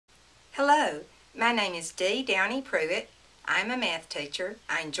Hello, my name is Downey Pruett. I'm a math teacher.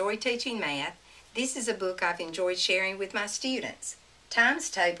 I enjoy teaching math. This is a book I've enjoyed sharing with my students. Times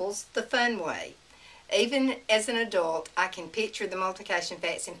Tables the Fun Way. Even as an adult, I can picture the multiplication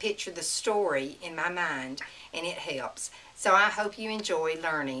facts and picture the story in my mind, and it helps. So I hope you enjoy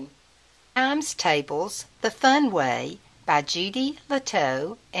learning. Times Tables the Fun Way by Judy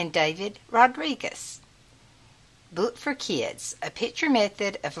Lateau and David Rodriguez. Book for Kids, a picture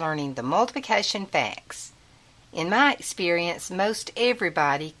method of learning the multiplication facts. In my experience, most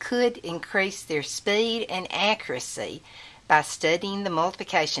everybody could increase their speed and accuracy by studying the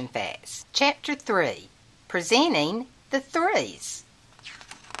multiplication facts. Chapter 3, Presenting the Threes.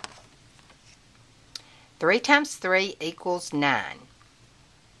 3 times 3 equals 9.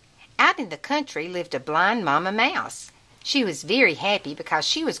 Out in the country lived a blind Mama Mouse. She was very happy because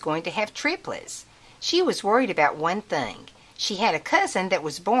she was going to have triplets. She was worried about one thing. She had a cousin that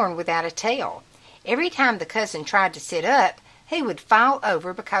was born without a tail. Every time the cousin tried to sit up, he would fall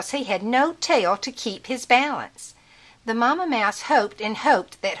over because he had no tail to keep his balance. The Mama Mouse hoped and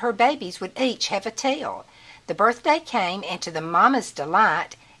hoped that her babies would each have a tail. The birthday came, and to the Mama's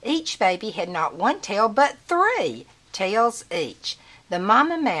delight, each baby had not one tail but 3 tails each. The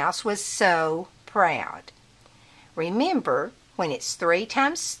Mama Mouse was so proud. Remember, when it's 3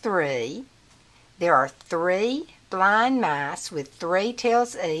 times 3, there are 3 blind mice with 3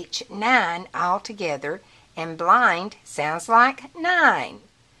 tails each, 9 altogether, and blind sounds like 9.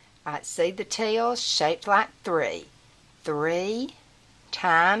 See the tails shaped like 3. 3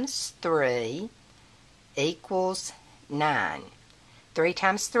 times 3 equals 9. 3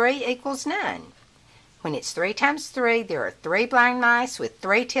 times 3 equals 9. When it's 3 times 3, there are 3 blind mice with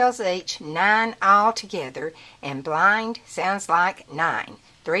 3 tails each, 9 altogether, and blind sounds like 9.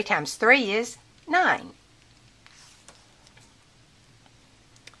 3 times 3 is 9.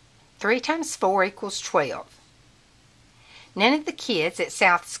 3 times 4 equals 12. None of the kids at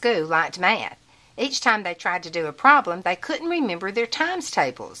South School liked math. Each time they tried to do a problem, they couldn't remember their times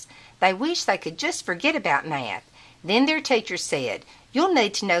tables. They wished they could just forget about math. Then their teacher said, "You'll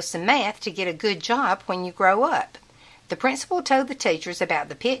need to know some math to get a good job when you grow up." The principal told the teachers about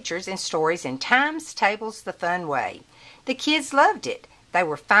the pictures and stories in Times Tables the Fun Way. The kids loved it. They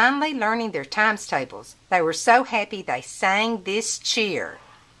were finally learning their times tables. They were so happy they sang this cheer.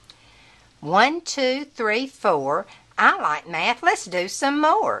 1, 2, 3, 4. I like math. Let's do some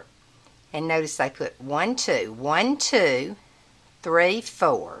more. And notice they put 1, 2. 1, 2, 3,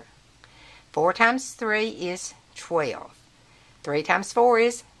 4. 4 times 3 is 12. 3 times 4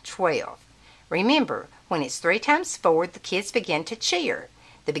 is 12. Remember, when it's 3 times 4, the kids begin to cheer.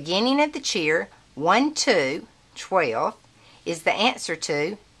 The beginning of the cheer, 1, 2, 12, is the answer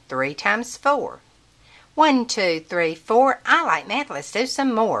to 3 times 4. 1, 2, 3, 4. I like math. Let's do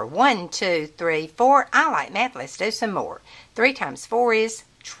some more. 1, 2, 3, 4. I like math. Let's do some more. 3 times 4 is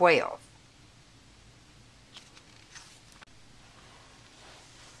 12.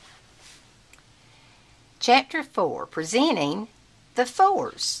 Chapter 4, Presenting the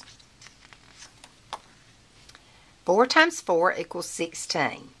Fours. 4 times 4 equals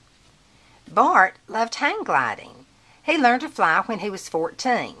 16. Bart loved hang gliding. He learned to fly when he was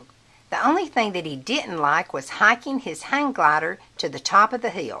 14. The only thing that he didn't like was hiking his hang glider to the top of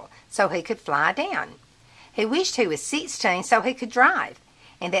the hill so he could fly down. He wished he was 16 so he could drive,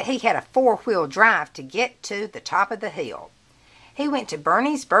 and that he had a 4-wheel drive to get to the top of the hill. He went to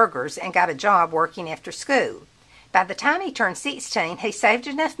Bernie's Burgers and got a job working after school. By the time he turned 16, he saved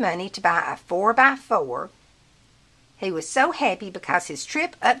enough money to buy a 4x4. He was so happy because his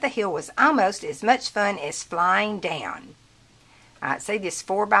trip up the hill was almost as much fun as flying down. See this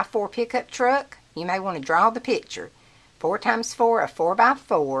 4x4 pickup truck? You may want to draw the picture. 4 times 4, a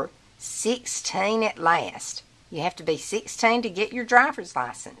 4x4, 16 at last. You have to be 16 to get your driver's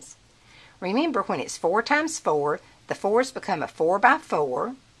license. Remember, when it's 4 times 4, the 4's become a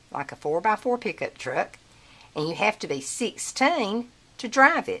 4x4, like a 4x4 pickup truck, and you have to be 16 to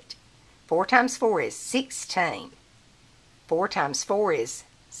drive it. 4 times 4 is 16. 4 times 4 is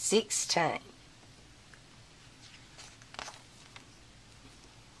 16.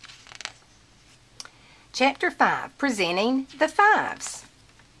 Chapter 5, Presenting the Fives.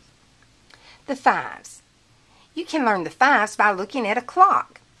 The fives. You can learn the fives by looking at a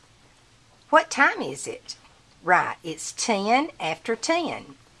clock. What time is it? Right, it's 10 after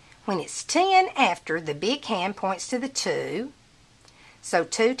 10. When it's 10 after, the big hand points to the 2. So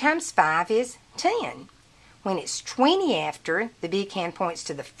 2 times 5 is 10. When it's 20 after, the big hand points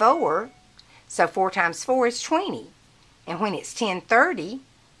to the 4. So 4 times 4 is 20. And when it's 10:30,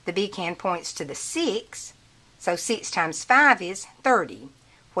 the big hand points to the 6. So 6 times 5 is 30.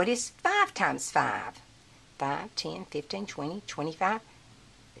 What is 5 times 5? 5, 10, 15, 20, 25.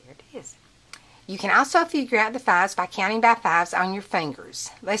 There it is. You can also figure out the 5s by counting by 5s on your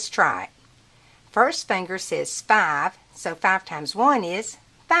fingers. Let's try it. First finger says 5, so 5 times 1 is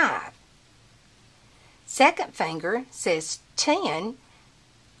 5. Second finger says 10,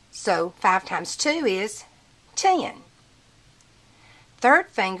 so 5 times 2 is 10. Third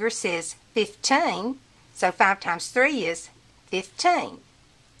finger says 15, so 5 times 3 is 15.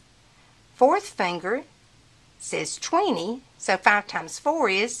 Fourth finger says 20, so 5 times 4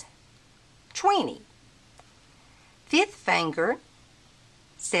 is 20. Fifth finger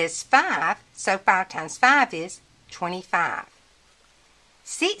says 5, so 5 times 5 is 25.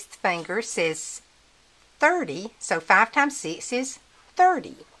 Sixth finger says 30, so 5 times 6 is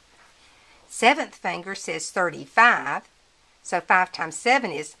 30. Seventh finger says 35, so 5 times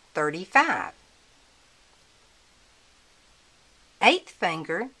 7 is 35. Eighth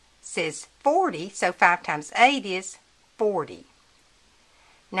finger says 40, so 5 times 8 is 40.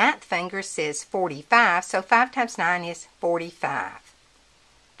 Ninth finger says 45, so 5 times 9 is 45.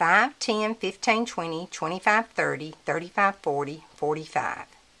 5, 10, 15, 20, 25, 30, 35, 40, 45.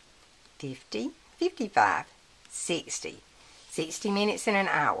 50, 55, 60. 60 minutes in an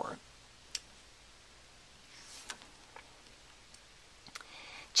hour.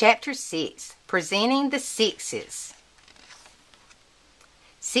 Chapter 6, Presenting the Sixes.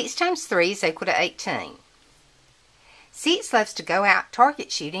 6 times 3 is equal to 18. 6 loves to go out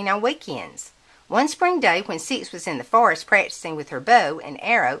target shooting on weekends. One spring day when 6 was in the forest practicing with her bow and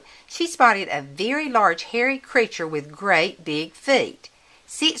arrow, she spotted a very large hairy creature with great big feet.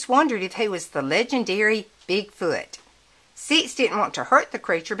 6 wondered if he was the legendary Bigfoot. 6 didn't want to hurt the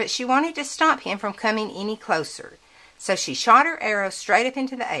creature, but she wanted to stop him from coming any closer. So she shot her arrow straight up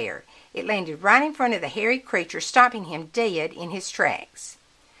into the air. It landed right in front of the hairy creature, stopping him dead in his tracks.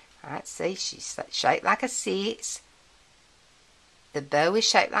 All right, see, she's shaped like a 6. The bow is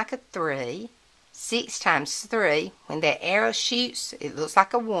shaped like a 3. 6 times 3, when that arrow shoots, it looks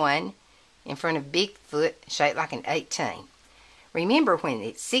like a 1 in front of Bigfoot, shaped like an 18. Remember, when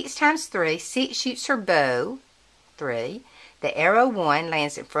it's 6 times 3, 6 shoots her bow, 3. The arrow 1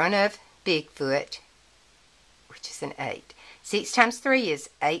 lands in front of Bigfoot, which is an 8. 6 times 3 is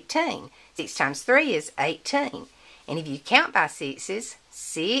 18. 6 times 3 is 18. And if you count by 6s,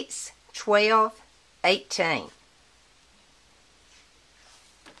 6, 12, 18.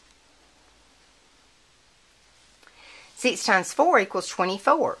 Six times 4 equals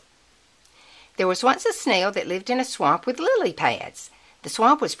 24. There was once a snail that lived in a swamp with lily pads. The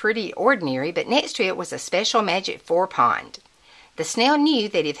swamp was pretty ordinary, but next to it was a special magic 4 pond. The snail knew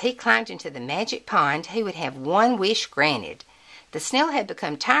that if he climbed into the magic pond, he would have one wish granted. The snail had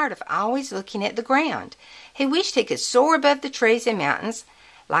become tired of always looking at the ground. He wished he could soar above the trees and mountains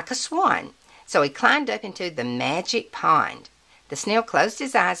like a swan. So he climbed up into the magic pond. The snail closed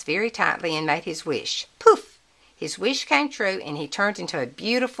his eyes very tightly and made his wish. Poof! His wish came true, and he turned into a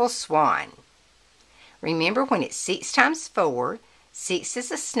beautiful swan. Remember, when it's 6 times 4, 6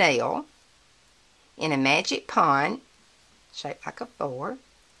 is a snail in a magic pond shaped like a 4.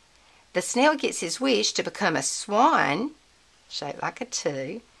 The snail gets his wish to become a swan shaped like a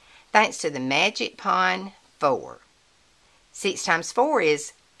 2, thanks to the magic pond 4. 6 times 4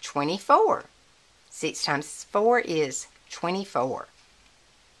 is 24. 6 times 4 is 24.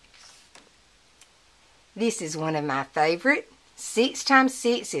 This is one of my favorite. 6 times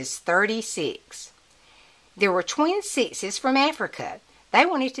 6 is 36. There were twin 6s from Africa. They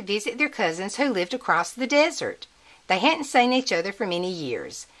wanted to visit their cousins who lived across the desert. They hadn't seen each other for many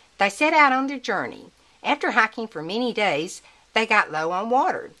years. They set out on their journey. After hiking for many days, they got low on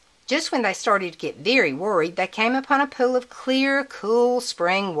water. Just when they started to get very worried, they came upon a pool of clear, cool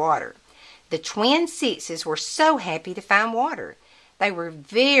spring water. The twin 6s were so happy to find water. They were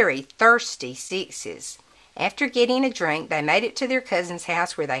very thirsty 6s. After getting a drink, they made it to their cousin's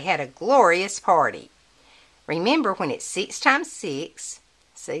house where they had a glorious party. Remember, when it's 6 times 6,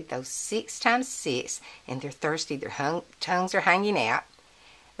 see those 6 times 6, and they're thirsty, their tongues are hanging out.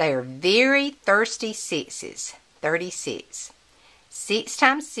 They are very thirsty 6s, 36. 6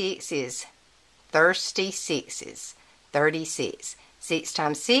 times 6 is thirsty 6s, 36. 6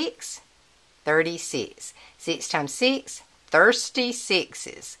 times 6, 36. 6 times 6, thirsty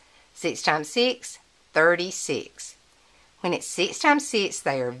 6s. 6 times 6, 36. When it's 6 times 6,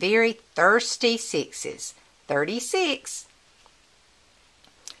 they are very thirsty 6s, 36.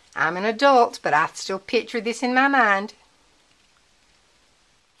 I'm an adult, but I still picture this in my mind.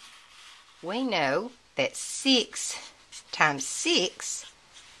 We know that 6 times 6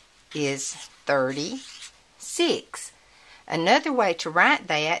 is 36. Another way to write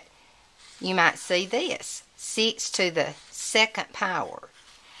that, you might see this, 6 to the second power.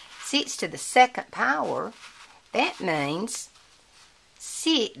 6 to the second power, that means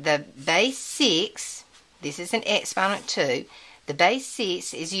the base 6, this is an exponent 2, the base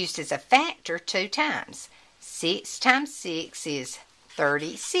 6 is used as a factor 2 times. 6 times 6 is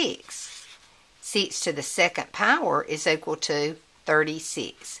 36. 6 to the second power is equal to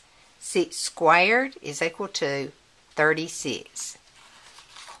 36. 6 squared is equal to 36.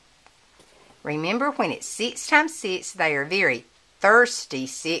 Remember, when it's 6 times 6, they are very thirsty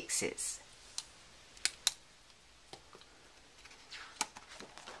sixes.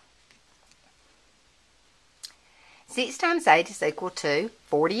 Six times 8 is equal to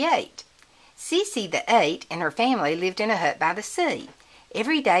 48. Cece the 8 and her family lived in a hut by the sea.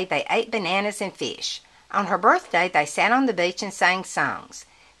 Every day they ate bananas and fish. On her birthday they sat on the beach and sang songs.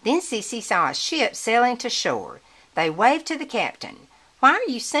 Then Cece saw a ship sailing to shore. They waved to the captain. "Why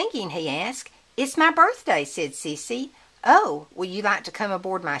are you singing?" he asked. "It's my birthday," said Cece. "Oh, will you like to come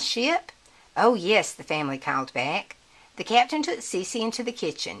aboard my ship?" "Oh, yes," the family called back. The captain took Cece into the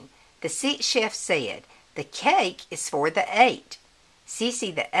kitchen. The 6th chef said, "The cake is for the 8."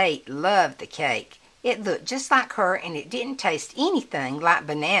 Cece the 8 loved the cake. It looked just like her, and it didn't taste anything like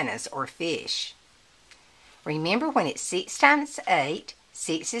bananas or fish. Remember, when it's 6 times 8,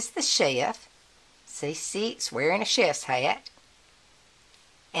 6 is the chef. See, 6 wearing a chef's hat.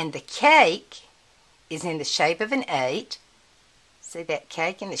 And the cake is in the shape of an 8. See that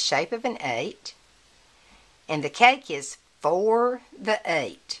cake in the shape of an 8? And the cake is for the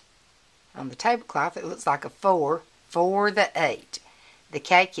 8. On the tablecloth it looks like a 4, for the 8. The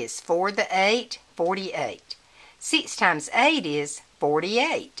cake is for the 8, 48. 6 times 8 is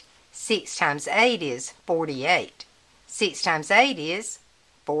 48. 6 times 8 is 48. 6 times 8 is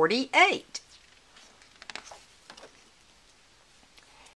 48.